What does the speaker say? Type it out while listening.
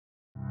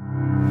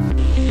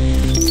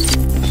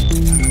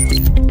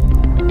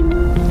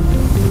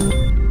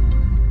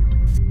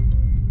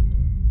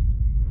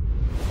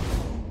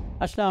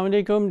Assalamu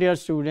alaikum, dear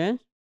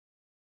students.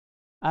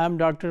 I am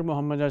Dr.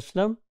 Muhammad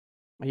Aslam,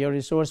 your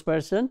resource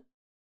person.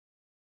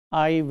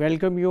 I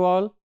welcome you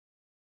all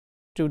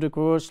to the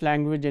course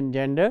Language and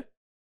Gender.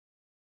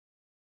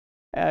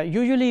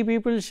 Usually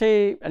people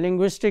say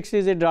linguistics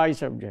is a dry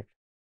subject,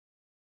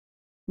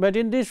 but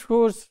in this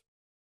course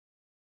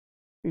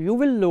you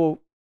will know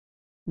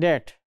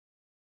that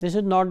this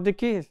is not the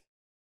case.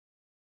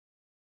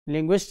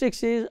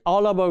 Linguistics is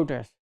all about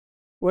us,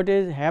 what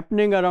is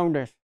happening around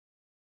us.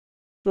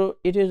 So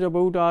it is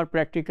about our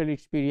practical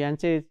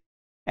experiences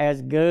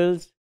as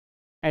girls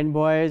and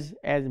boys,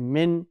 as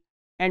men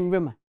and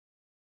women.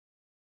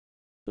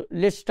 So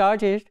let's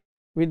start it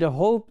with the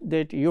hope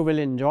that you will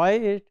enjoy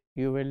it,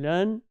 you will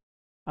learn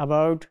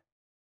about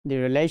the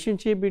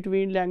relationship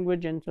between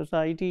language and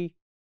society,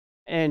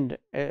 and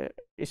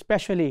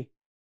especially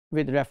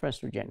with reference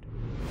to gender.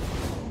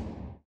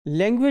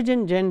 Language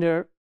and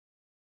gender,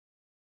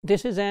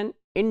 this is an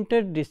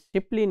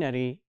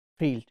interdisciplinary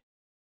field.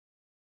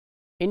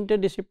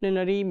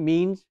 Interdisciplinary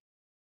means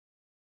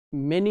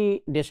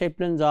many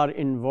disciplines are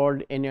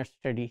involved in its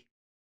study.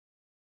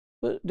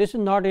 So this is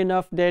not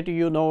enough that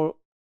you know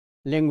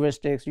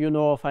linguistics, you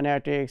know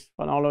phonetics,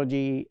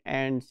 phonology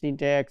and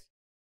syntax.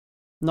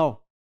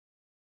 No.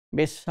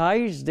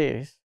 Besides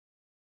this,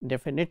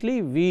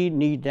 definitely we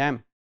need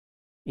them.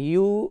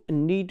 You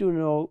need to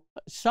know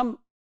some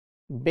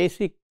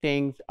basic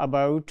things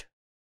about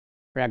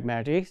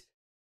pragmatics.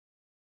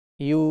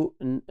 You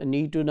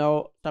need to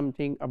know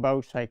something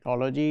about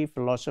psychology,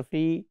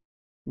 philosophy,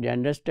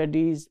 gender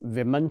studies,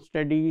 women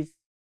studies,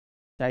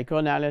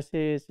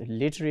 psychoanalysis,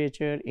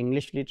 literature,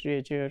 English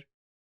literature,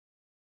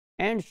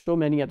 and so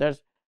many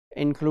others,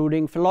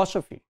 including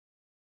philosophy.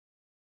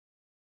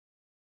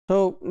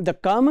 So the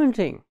common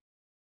thing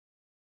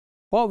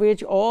for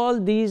which all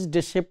these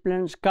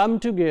disciplines come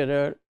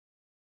together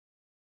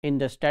in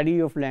the study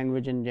of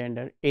language and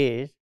gender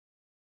is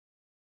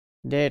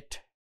that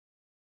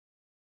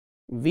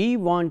we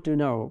want to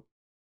know,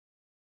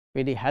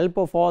 with the help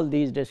of all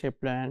these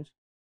disciplines,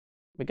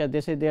 because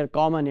this is their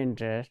common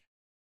interest,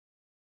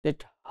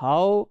 that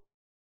how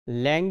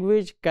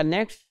language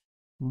connects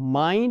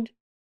mind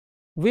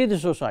with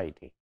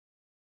society.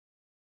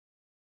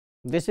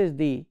 This is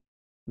the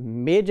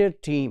major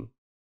theme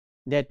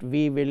that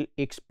we will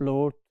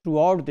explore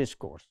throughout this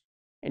course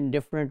in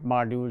different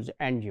modules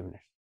and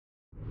units.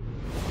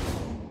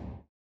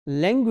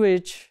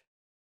 Language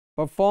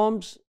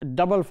performs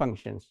double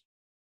functions.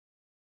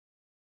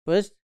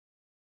 First,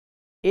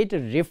 it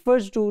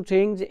refers to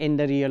things in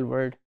the real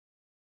world.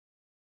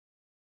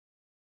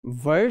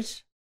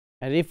 Words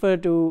refer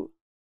to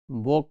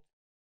book,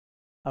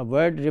 a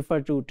word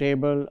refer to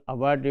table, a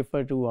word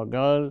refer to a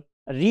girl,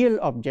 real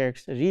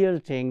objects, real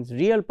things,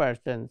 real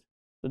persons.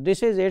 So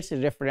this is its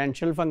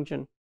referential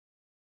function.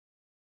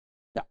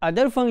 The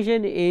other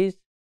function is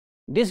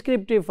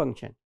descriptive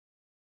function.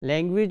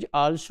 Language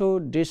also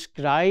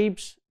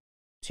describes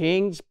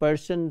things,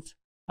 persons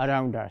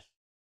around us.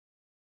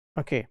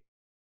 Okay.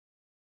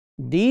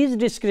 These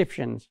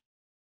descriptions,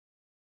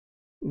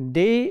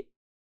 they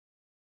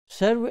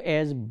serve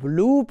as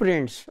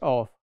blueprints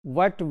of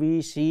what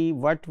we see,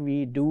 what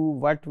we do,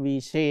 what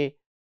we say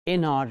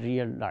in our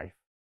real life.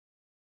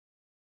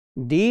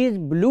 These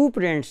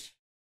blueprints,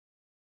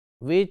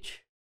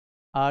 which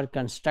are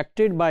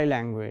constructed by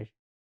language,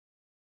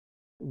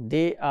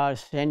 they are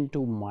sent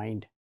to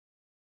mind.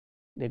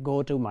 They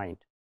go to mind.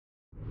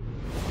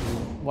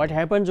 What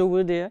happens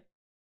over there?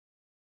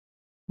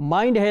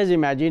 Mind has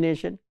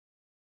imagination,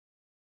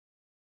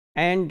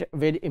 and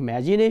with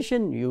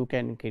imagination you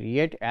can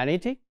create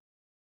anything.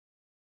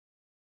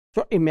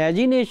 So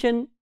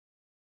imagination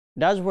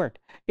does what?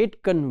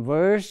 It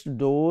converts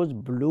those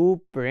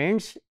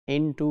blueprints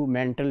into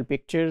mental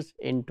pictures,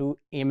 into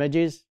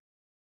images.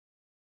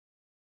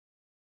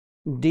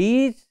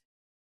 These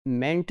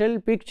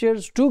mental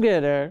pictures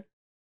together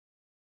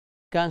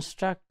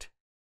construct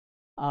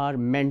our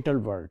mental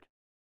world.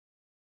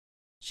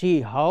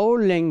 See how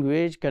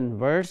language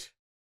converts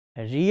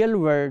a real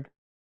world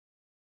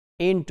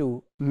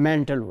into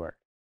mental world.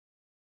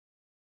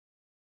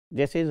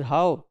 This is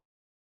how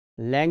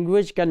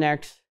language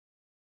connects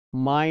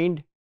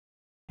mind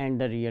and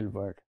the real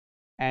world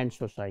and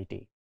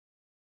society.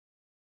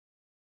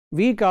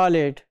 We call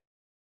it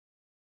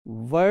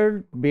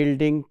word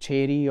building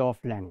theory of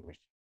language.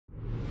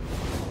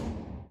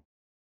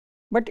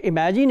 But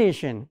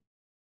imagination,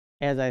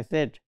 as I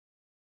said,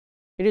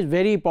 it is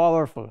very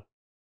powerful.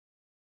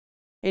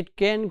 It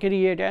can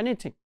create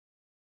anything.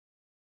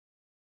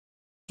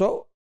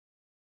 So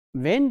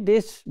when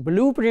this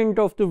blueprint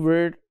of the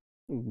word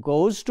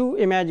goes to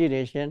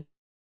imagination,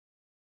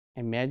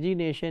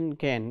 imagination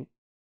can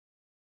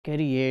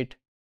create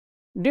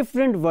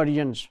different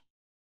versions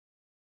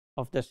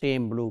of the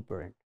same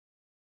blueprint.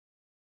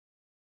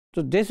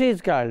 So this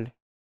is called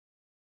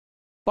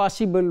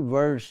possible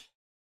words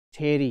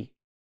theory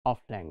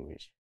of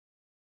language.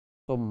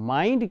 So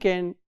mind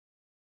can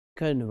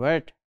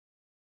convert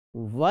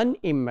one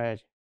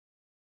image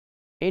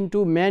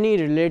into many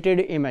related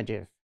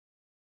images,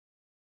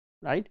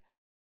 right?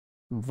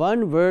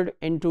 one word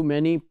into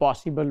many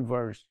possible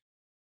words.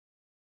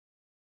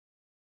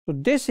 So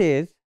this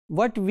is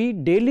what we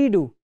daily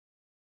do.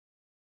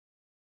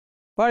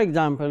 For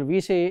example,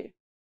 we say,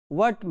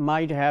 what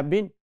might have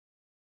been?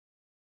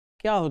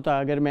 क्या होता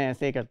अगर मैं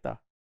ऐसे करता?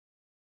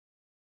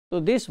 So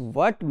this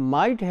what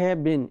might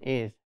have been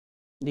is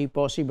the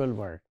possible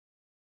word.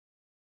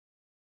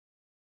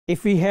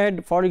 If we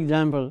had, for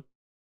example,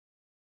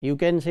 you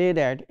can say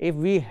that if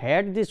we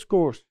had this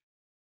course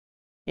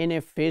in a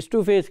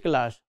face-to-face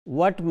class,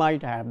 what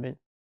might have been?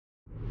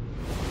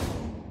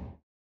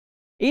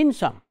 In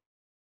sum,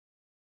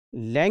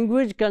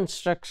 language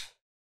constructs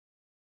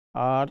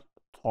our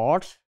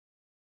thoughts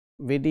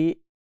with the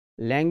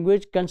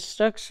language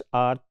constructs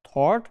our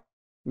thought,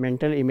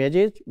 mental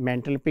images,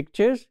 mental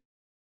pictures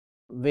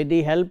with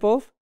the help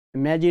of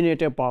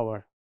imaginative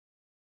power,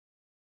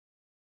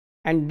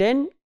 and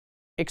then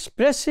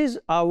expresses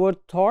our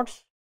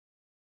thoughts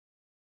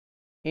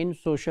in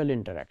social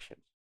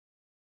interactions.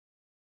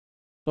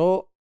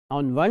 So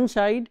on one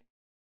side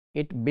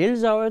it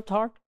builds our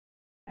thought,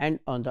 and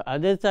on the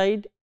other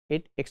side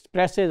it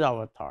expresses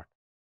our thought.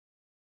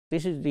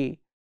 This is the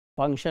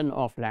function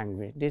of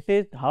language. This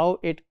is how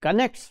it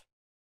connects.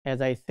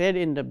 As I said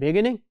in the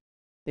beginning,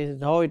 this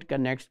is how it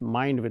connects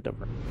mind with the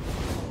brain.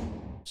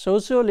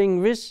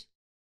 Sociolinguists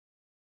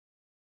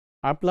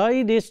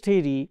apply this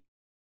theory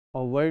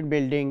of word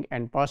building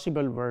and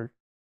possible word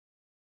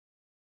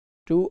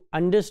to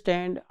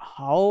understand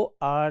how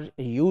our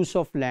use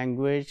of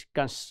language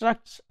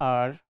constructs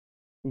our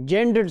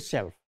gendered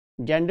self.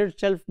 Gendered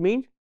self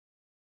means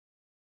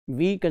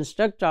we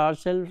construct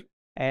ourselves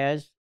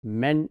as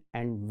men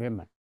and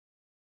women.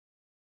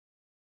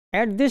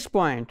 At this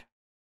point,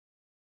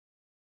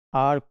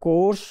 our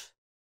course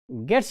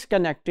gets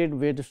connected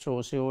with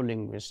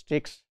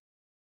sociolinguistics.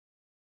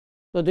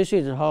 So this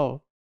is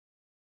how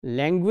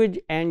language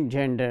and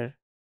gender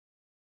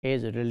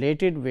is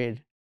related with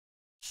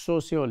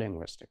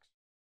sociolinguistics.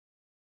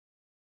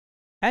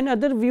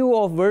 Another view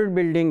of word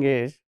building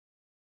is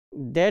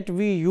that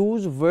we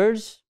use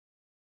words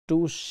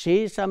to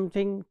say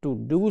something, to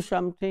do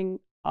something,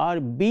 or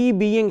be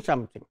being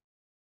something.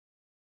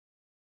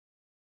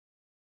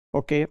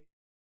 Okay.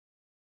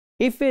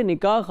 If a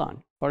Nikah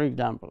Khan, for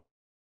example,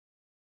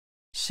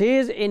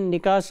 says in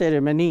Nikah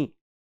ceremony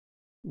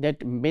that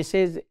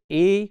Mrs.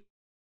 A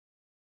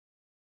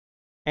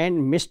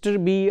and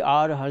Mr. B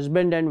are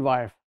husband and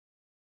wife,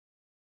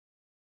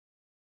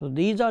 so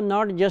these are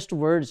not just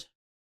words.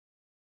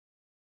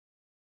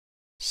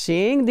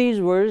 Saying these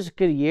words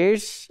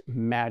creates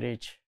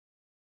marriage.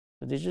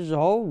 So this is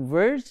how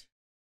words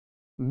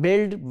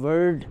build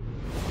word.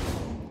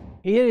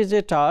 Here is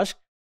a task.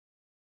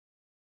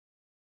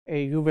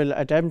 You will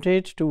attempt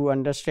it to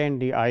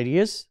understand the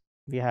ideas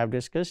we have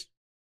discussed.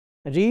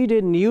 Read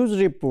a news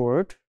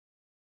report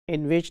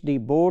in which the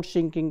boat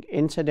sinking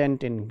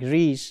incident in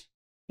Greece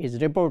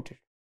is reported.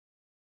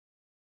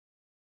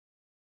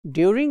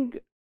 During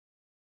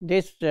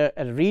this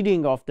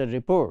reading of the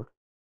report,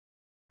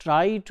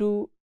 try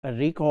to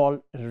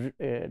recall,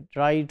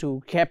 try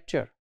to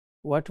capture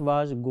what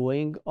was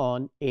going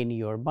on in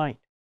your mind.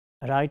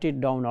 Write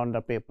it down on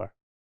the paper.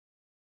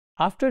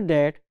 After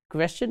that,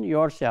 question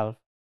yourself,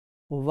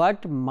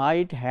 what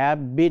might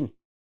have been,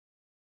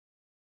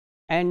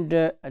 and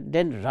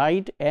then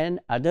write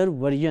another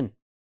version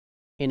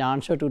in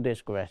answer to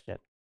this question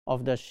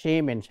of the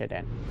same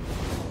incident,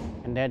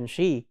 and then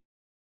see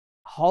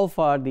how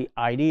far the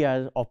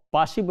ideas of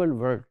possible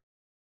word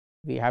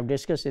we have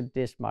discussed in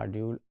this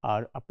module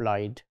are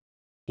applied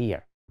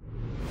here.